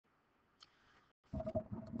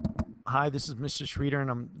Hi, this is Mr. Schwieder,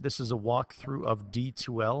 and this is a walkthrough of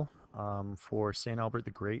D2L for St. Albert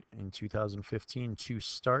the Great in 2015. To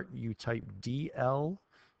start, you type dl.cssd.ab.ca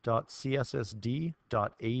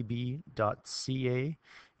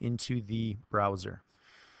into the browser.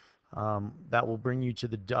 That will bring you to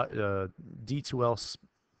the D2L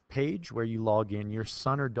page where you log in. Your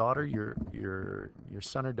son or daughter, your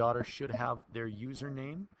son or daughter should have their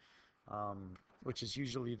username, which is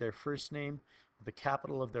usually their first name, the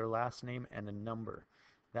capital of their last name, and a number.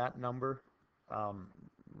 That number, um,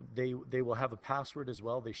 they will have a password as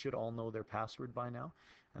well. They should all know their password by now,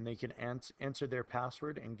 and they can enter their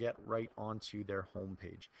password and get right onto their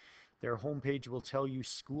homepage. Their homepage will tell you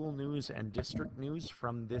school news and district news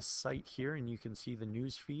from this site here, and you can see the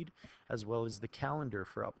news feed as well as the calendar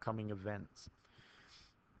for upcoming events.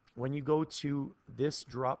 When you go to this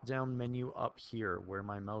drop down menu up here where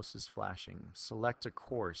my mouse is flashing, select a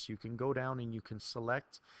course. You can go down and you can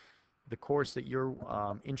select the course that you're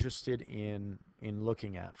interested in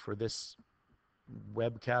looking at. For this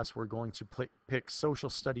webcast, we're going to pick Social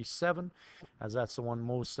Studies 7, as that's the one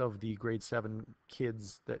most of the grade 7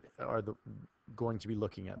 kids that are going to be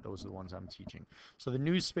looking at. Those are the ones I'm teaching. So the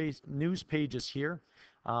news page is here.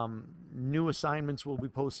 New assignments will be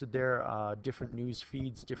posted there. Different news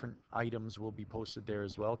feeds, different items will be posted there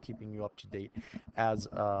as well, keeping you up to date. As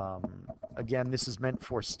again, this is meant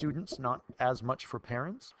for students, not as much for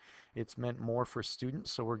parents. It's meant more for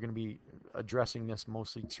students, so we're going to be addressing this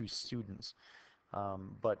mostly to students.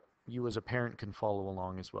 But you as a parent can follow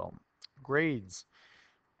along as well. Grades.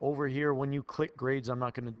 Over here, when you click grades, I'm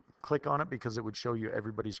not going to click on it because it would show you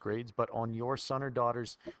everybody's grades, but on your son or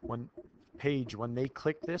daughter's page, when they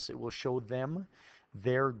click this, it will show them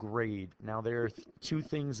their grade. Now, there are two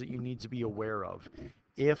things that you need to be aware of.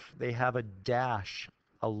 If they have a dash,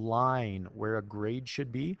 a line where a grade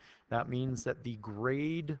should be, that means that the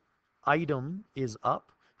grade item is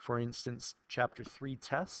up. For instance, Chapter 3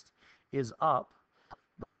 test is up,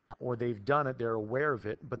 or they've done it, they're aware of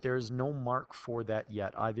it, but there is no mark for that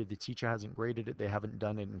yet. Either the teacher hasn't graded it, they haven't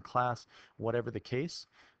done it in class, whatever the case,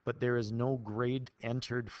 but there is no grade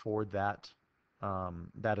entered for that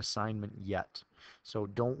assignment yet. So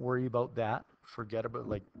don't worry about that. Forget about,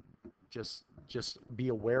 like, just be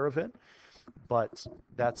aware of it, but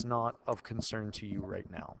that's not of concern to you right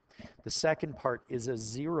now. The second part is a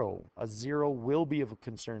zero. A zero will be of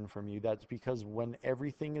concern from you. That's because when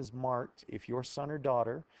everything is marked, if your son or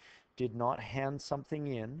daughter did not hand something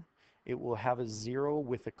in, it will have a zero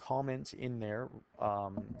with a comment in there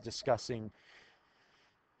discussing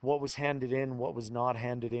what was handed in, what was not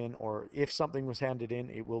handed in, or if something was handed in,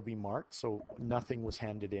 it will be marked. So nothing was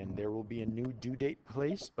handed in. There will be a new due date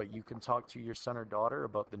placed, but you can talk to your son or daughter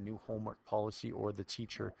about the new homework policy or the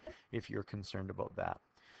teacher if you're concerned about that.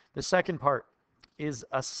 The second part is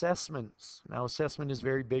assessments. Now, assessment is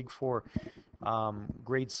very big for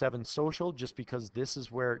grade 7 social, just because this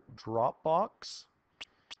is where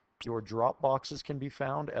your drop boxes can be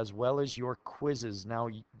found, as well as your quizzes. Now,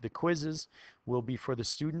 the quizzes will be for the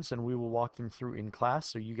students, and we will walk them through in class,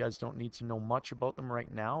 so you guys don't need to know much about them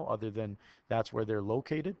right now, other than that's where they're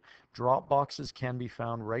located. Drop boxes can be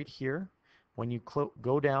found right here. When you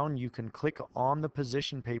go down, you can click on the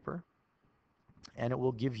position paper, and it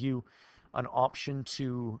will give you an option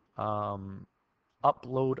to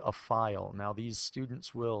upload a file. Now, these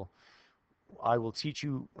students will I will teach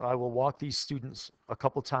you, I will walk these students a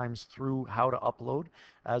couple times through how to upload,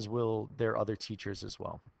 as will their other teachers as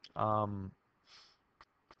well. Um,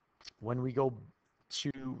 when we go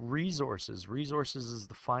to resources, resources is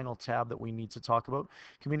the final tab that we need to talk about.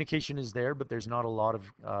 Communication is there, but there's not a lot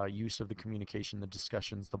of use of the communication, the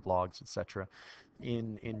discussions, the blogs, etc.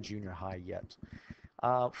 in junior high yet.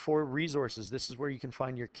 For resources, this is where you can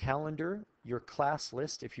find your calendar, your class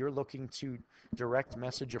list. If you're looking to direct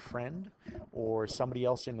message a friend or somebody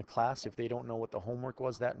else in the class, if they don't know what the homework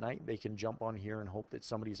was that night, they can jump on here and hope that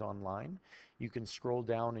somebody's online. You can scroll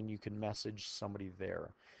down and you can message somebody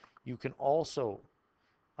there. You can also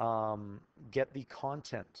get the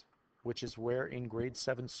content, which is where in grade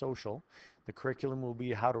 7 social, the curriculum will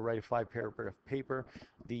be how to write a 5-paragraph paper.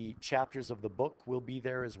 The chapters of the book will be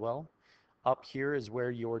there as well. Up here is where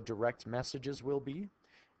your direct messages will be,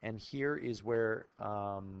 and here is where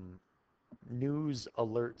news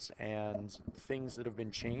alerts and things that have been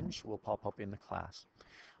changed will pop up in the class.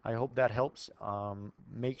 I hope that helps.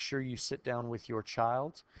 Make sure you sit down with your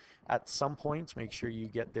child at some point. Make sure you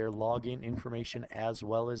get their login information as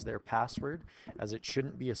well as their password, as it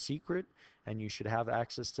shouldn't be a secret, and you should have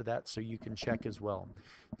access to that so you can check as well.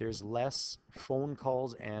 There's less phone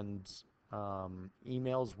calls and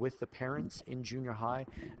emails with the parents in junior high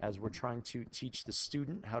as we're trying to teach the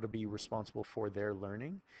student how to be responsible for their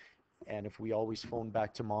learning. And if we always phone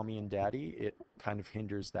back to mommy and daddy, it kind of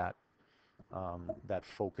hinders that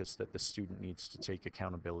focus that the student needs to take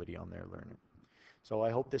accountability on their learning. So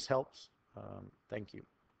I hope this helps. Thank you.